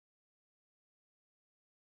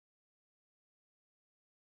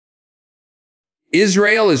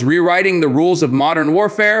Israel is rewriting the rules of modern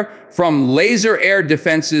warfare, from laser air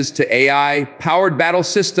defenses to AI-powered battle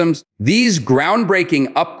systems. These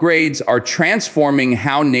groundbreaking upgrades are transforming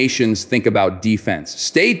how nations think about defense.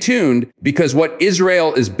 Stay tuned, because what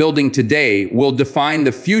Israel is building today will define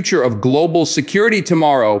the future of global security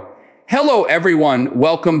tomorrow. Hello everyone,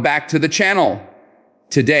 welcome back to the channel.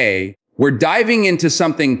 Today, we're diving into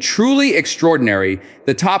something truly extraordinary: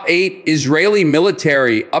 the top 8 Israeli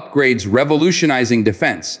military upgrades revolutionizing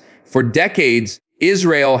defense. For decades,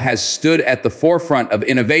 Israel has stood at the forefront of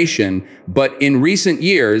innovation, but in recent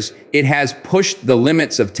years, it has pushed the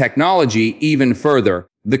limits of technology even further.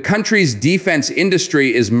 The country's defense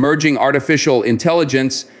industry is merging artificial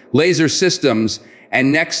intelligence, laser systems,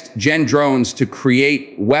 and next-gen drones to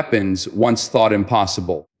create weapons once thought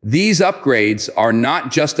impossible. These upgrades are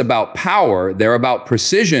not just about power, they're about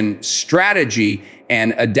precision, strategy,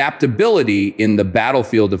 and adaptability in the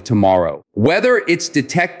battlefield of tomorrow. Whether it's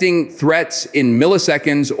detecting threats in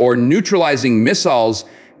milliseconds or neutralizing missiles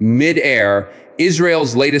mid-air,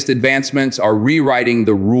 Israel's latest advancements are rewriting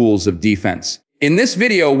the rules of defense. In this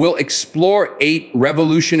video, we'll explore 8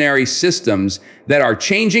 revolutionary systems that are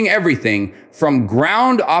changing everything from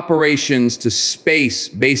ground operations to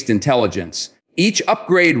space-based intelligence. Each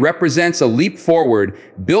upgrade represents a leap forward,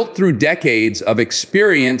 built through decades of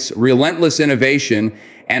experience, relentless innovation,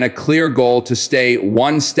 and a clear goal to stay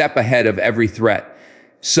one step ahead of every threat.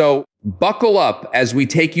 So, buckle up as we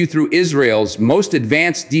take you through Israel's most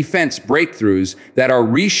advanced defense breakthroughs that are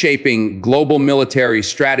reshaping global military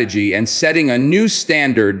strategy and setting a new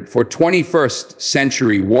standard for 21st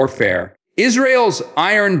century warfare. Israel's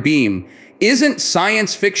Iron Beam isn't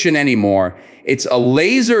science fiction anymore. It's a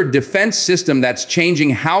laser defense system that's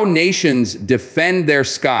changing how nations defend their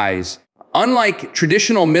skies. Unlike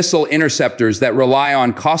traditional missile interceptors that rely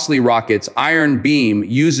on costly rockets, Iron Beam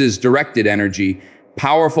uses directed energy,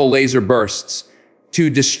 powerful laser bursts,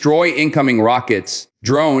 to destroy incoming rockets,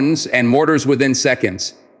 drones, and mortars within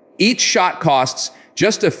seconds. Each shot costs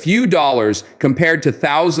just a few dollars compared to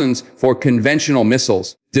thousands for conventional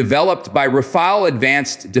missiles. Developed by Rafael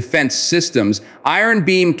Advanced Defense Systems, Iron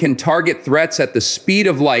Beam can target threats at the speed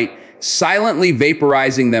of light, silently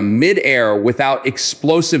vaporizing them mid-air without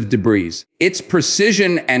explosive debris. Its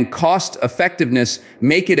precision and cost-effectiveness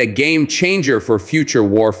make it a game changer for future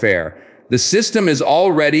warfare. The system is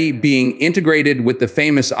already being integrated with the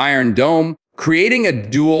famous Iron Dome, creating a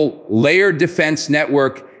dual-layer defense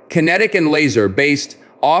network, kinetic and laser-based,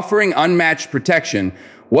 offering unmatched protection.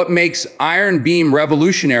 What makes Iron Beam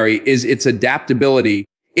revolutionary is its adaptability.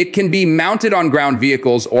 It can be mounted on ground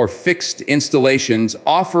vehicles or fixed installations,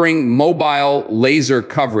 offering mobile laser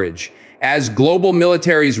coverage. As global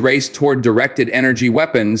militaries race toward directed energy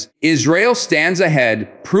weapons, Israel stands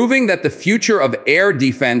ahead, proving that the future of air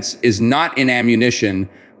defense is not in ammunition,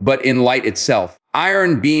 but in light itself.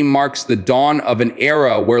 Iron Beam marks the dawn of an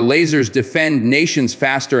era where lasers defend nations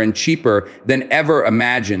faster and cheaper than ever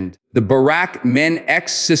imagined. The Barak-MX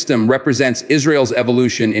system represents Israel's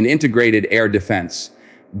evolution in integrated air defense.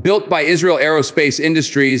 Built by Israel Aerospace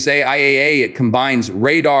Industries, AIAA, it combines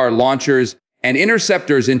radar, launchers, and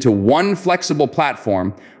interceptors into one flexible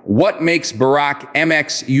platform. What makes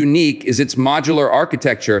Barak-MX unique is its modular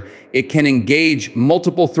architecture. It can engage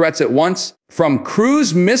multiple threats at once, from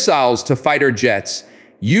cruise missiles to fighter jets,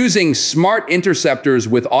 using smart interceptors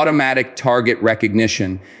with automatic target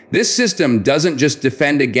recognition. This system doesn't just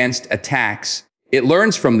defend against attacks, it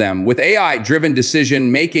learns from them. With AI-driven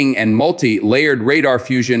decision-making and multi-layered radar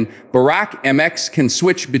fusion, Barak-MX can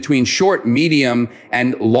switch between short, medium,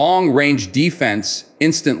 and long-range defense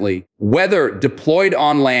instantly. Whether deployed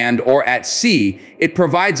on land or at sea, it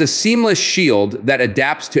provides a seamless shield that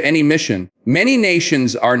adapts to any mission. Many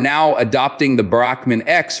nations are now adopting the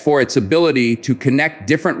Barak-MX for its ability to connect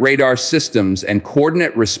different radar systems and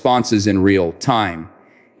coordinate responses in real time.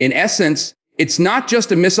 In essence, it's not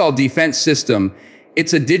just a missile defense system,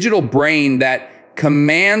 it's a digital brain that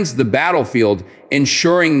commands the battlefield,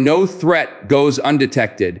 ensuring no threat goes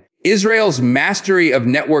undetected. Israel's mastery of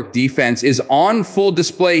network defense is on full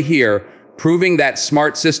display here, proving that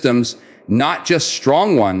smart systems, not just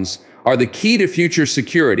strong ones, are the key to future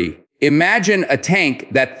security. Imagine a tank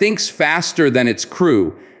that thinks faster than its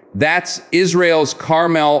crew. That's Israel's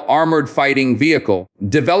Carmel armored fighting vehicle.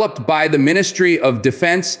 Developed by the Ministry of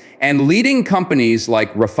Defense and leading companies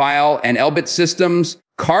like Rafael and Elbit Systems,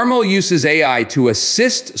 Carmel uses AI to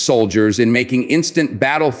assist soldiers in making instant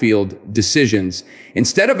battlefield decisions.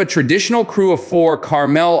 Instead of a traditional crew of 4,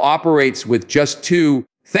 Carmel operates with just 2,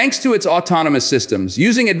 thanks to its autonomous systems.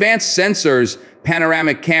 Using advanced sensors,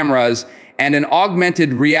 panoramic cameras, and an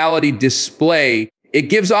augmented reality display, It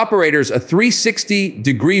gives operators a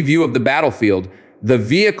 360-degree view of the battlefield. The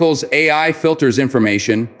vehicle's AI filters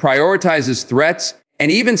information, prioritizes threats, and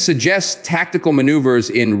even suggests tactical maneuvers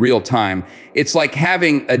in real time. It's like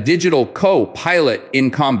having a digital co-pilot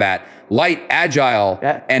in combat, light, agile,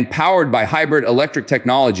 and powered by hybrid electric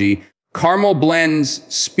technology. Carmel blends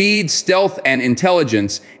speed, stealth, and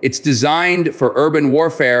intelligence. It's designed for urban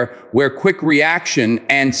warfare where quick reaction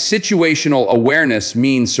and situational awareness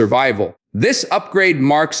means survival. This upgrade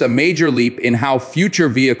marks a major leap in how future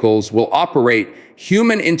vehicles will operate,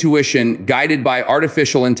 human intuition guided by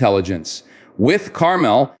artificial intelligence. With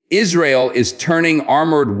Carmel, Israel is turning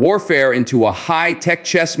armored warfare into a high-tech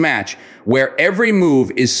chess match where every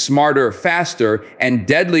move is smarter, faster, and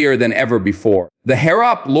deadlier than ever before. The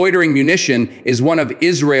Harop loitering munition is one of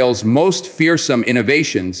Israel's most fearsome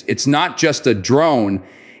innovations. It's not just a drone,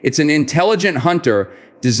 it's an intelligent hunter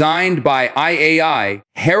designed by IAI.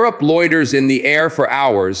 Harop loiters in the air for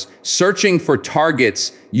hours, searching for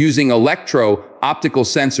targets using electro-optical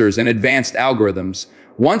sensors and advanced algorithms.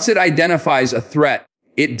 Once it identifies a threat,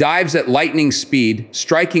 it dives at lightning speed,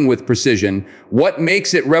 striking with precision. What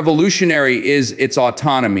makes it revolutionary is its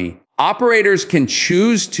autonomy. Operators can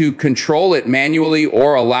choose to control it manually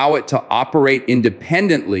or allow it to operate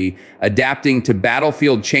independently, adapting to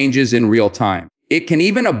battlefield changes in real time. It can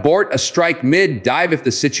even abort a strike mid-dive if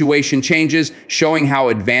the situation changes, showing how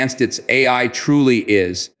advanced its AI truly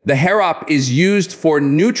is. The Harop is used for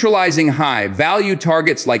neutralizing high-value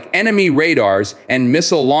targets like enemy radars and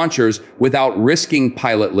missile launchers without risking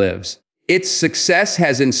pilot lives. Its success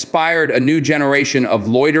has inspired a new generation of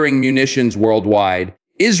loitering munitions worldwide.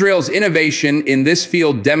 Israel's innovation in this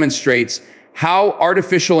field demonstrates how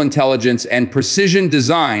artificial intelligence and precision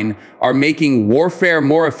design are making warfare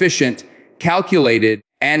more efficient, calculated,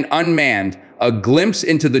 and unmanned, a glimpse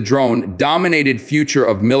into the drone-dominated future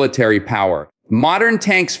of military power. Modern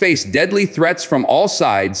tanks face deadly threats from all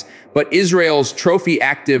sides, but Israel's Trophy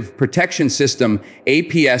Active Protection System,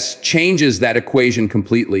 APS, changes that equation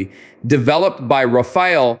completely. Developed by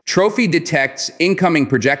Rafael, Trophy detects incoming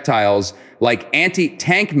projectiles like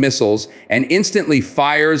anti-tank missiles and instantly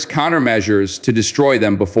fires countermeasures to destroy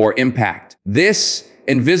them before impact. This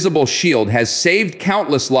invisible shield has saved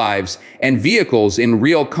countless lives and vehicles in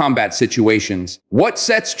real combat situations. What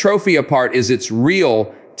sets Trophy apart is its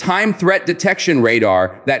real-time threat detection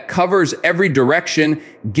radar that covers every direction,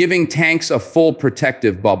 giving tanks a full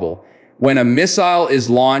protective bubble. When a missile is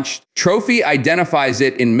launched, Trophy identifies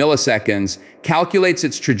it in milliseconds, calculates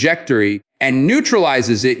its trajectory, and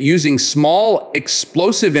neutralizes it using small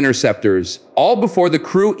explosive interceptors, all before the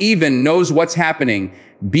crew even knows what's happening.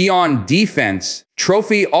 Beyond defense,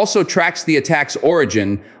 Trophy also tracks the attack's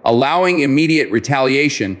origin, allowing immediate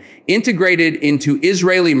retaliation. Integrated into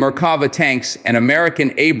Israeli Merkava tanks and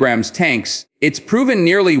American Abrams tanks, it's proven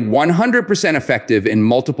nearly 100% effective in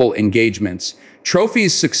multiple engagements.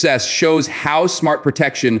 Trophy's success shows how smart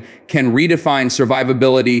protection can redefine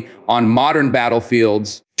survivability on modern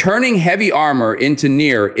battlefields, turning heavy armor into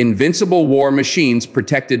near-invincible war machines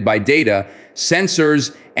protected by data,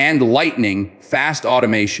 sensors, and lightning-fast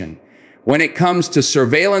automation. When it comes to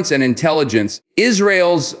surveillance and intelligence,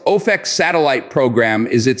 Israel's OFEC satellite program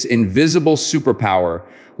is its invisible superpower.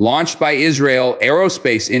 Launched by Israel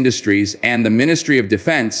Aerospace Industries and the Ministry of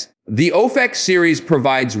Defense, the OFEC series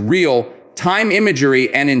provides real-time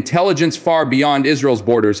imagery and intelligence far beyond Israel's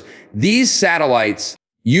borders. These satellites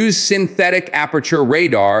use synthetic aperture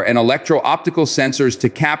radar and electro-optical sensors to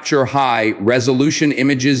capture high-resolution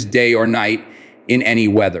images day or night in any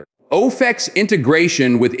weather. OFEC's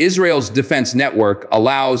integration with Israel's defense network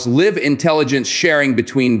allows live intelligence sharing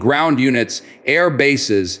between ground units, air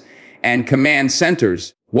bases, and command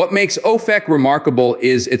centers. What makes OFEC remarkable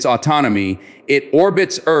is its autonomy. It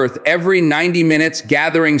orbits Earth every 90 minutes,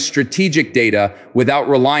 gathering strategic data without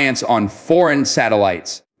reliance on foreign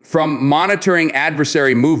satellites. From monitoring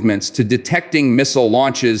adversary movements to detecting missile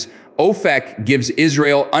launches, OFEC gives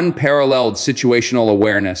Israel unparalleled situational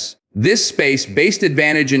awareness. This space-based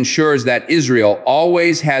advantage ensures that Israel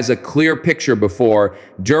always has a clear picture before,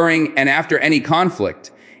 during, and after any conflict.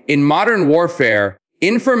 In modern warfare,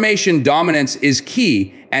 information dominance is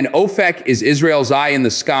key, and OFEC is Israel's eye in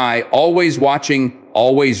the sky, always watching,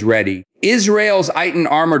 always ready. Israel's Iton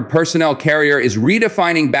armored personnel carrier is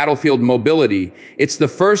redefining battlefield mobility. It's the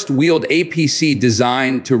first wheeled APC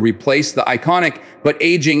designed to replace the iconic but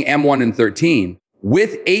aging M1 and 13.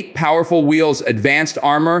 With 8 powerful wheels, advanced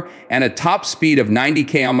armor, and a top speed of 90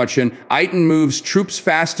 km/h, Iton moves troops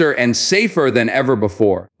faster and safer than ever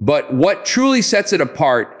before. But what truly sets it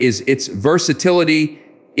apart is its versatility.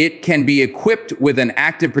 It can be equipped with an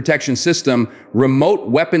active protection system, remote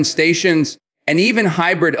weapon stations, and even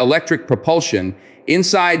hybrid electric propulsion.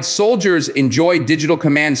 Inside, soldiers enjoy digital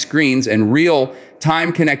command screens and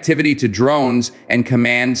real-time connectivity to drones and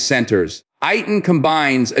command centers. Iton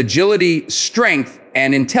combines agility, strength,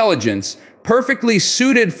 and intelligence, perfectly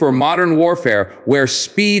suited for modern warfare where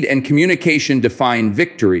speed and communication define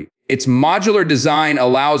victory. Its modular design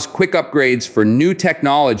allows quick upgrades for new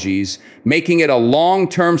technologies, making it a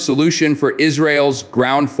long-term solution for Israel's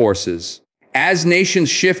ground forces. As nations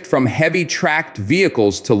shift from heavy tracked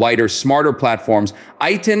vehicles to lighter, smarter platforms,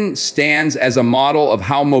 Iton stands as a model of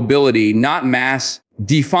how mobility, not mass,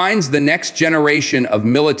 defines the next generation of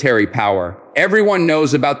military power. Everyone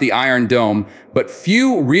knows about the Iron Dome, but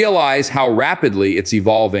few realize how rapidly it's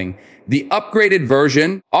evolving. The upgraded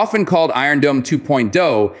version, often called Iron Dome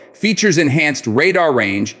 2.0, features enhanced radar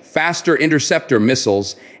range, faster interceptor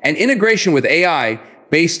missiles, and integration with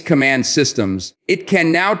AI-based command systems. It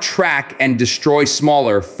can now track and destroy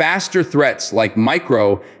smaller, faster threats like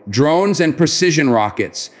micro, drones, and precision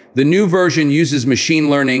rockets. The new version uses machine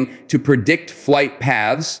learning to predict flight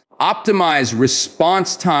paths, optimize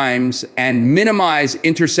response times, and minimize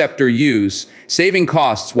interceptor use, saving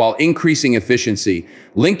costs while increasing efficiency.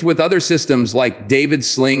 Linked with other systems like David's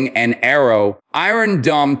Sling and Arrow, Iron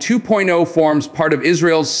Dome 2.0 forms part of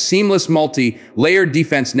Israel's seamless multi-layered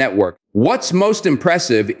defense network. What's most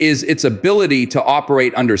impressive is its ability to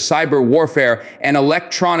operate under cyber warfare and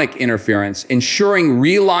electronic interference, ensuring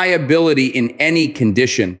reliability in any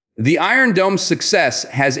condition. The Iron Dome's success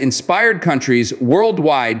has inspired countries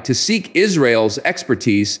worldwide to seek Israel's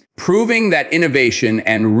expertise, proving that innovation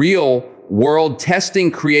and real-world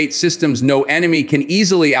testing create systems no enemy can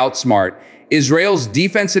easily outsmart. Israel's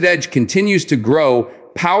defensive edge continues to grow,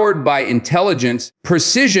 powered by intelligence,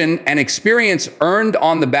 precision, and experience earned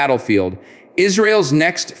on the battlefield. Israel's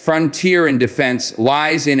next frontier in defense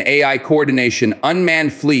lies in AI coordination,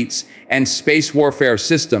 unmanned fleets, and space warfare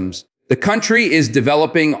systems. The country is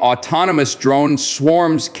developing autonomous drone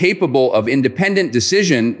swarms capable of independent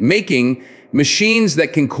decision-making, machines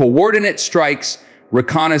that can coordinate strikes,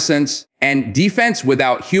 reconnaissance, and defense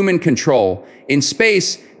without human control. In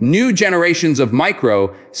space, new generations of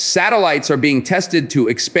micro satellites are being tested to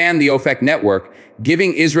expand the OFEC network,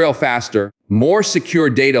 giving Israel faster, more secure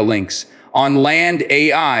data links. On land,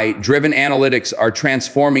 AI-driven analytics are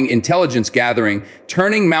transforming intelligence gathering,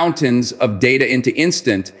 turning mountains of data into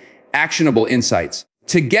instant, actionable insights.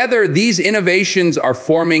 Together, these innovations are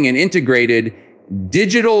forming an integrated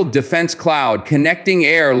digital defense cloud connecting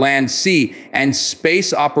air, land, sea, and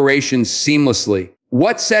space operations seamlessly.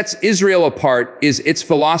 What sets Israel apart is its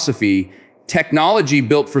philosophy: technology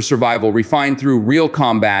built for survival, refined through real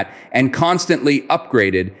combat, and constantly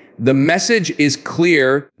upgraded. The message is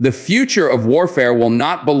clear: the future of warfare will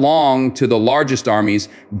not belong to the largest armies,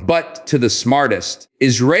 but to the smartest.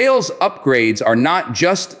 Israel's upgrades are not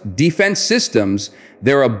just defense systems,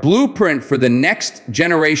 they're a blueprint for the next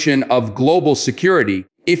generation of global security.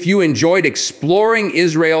 If you enjoyed exploring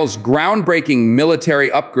Israel's groundbreaking military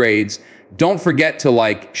upgrades, don't forget to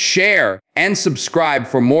like, share, and subscribe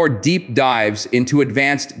for more deep dives into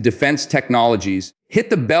advanced defense technologies. Hit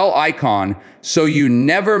the bell icon so you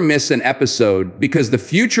never miss an episode, because the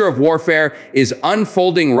future of warfare is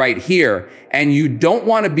unfolding right here, and you don't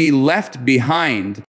want to be left behind.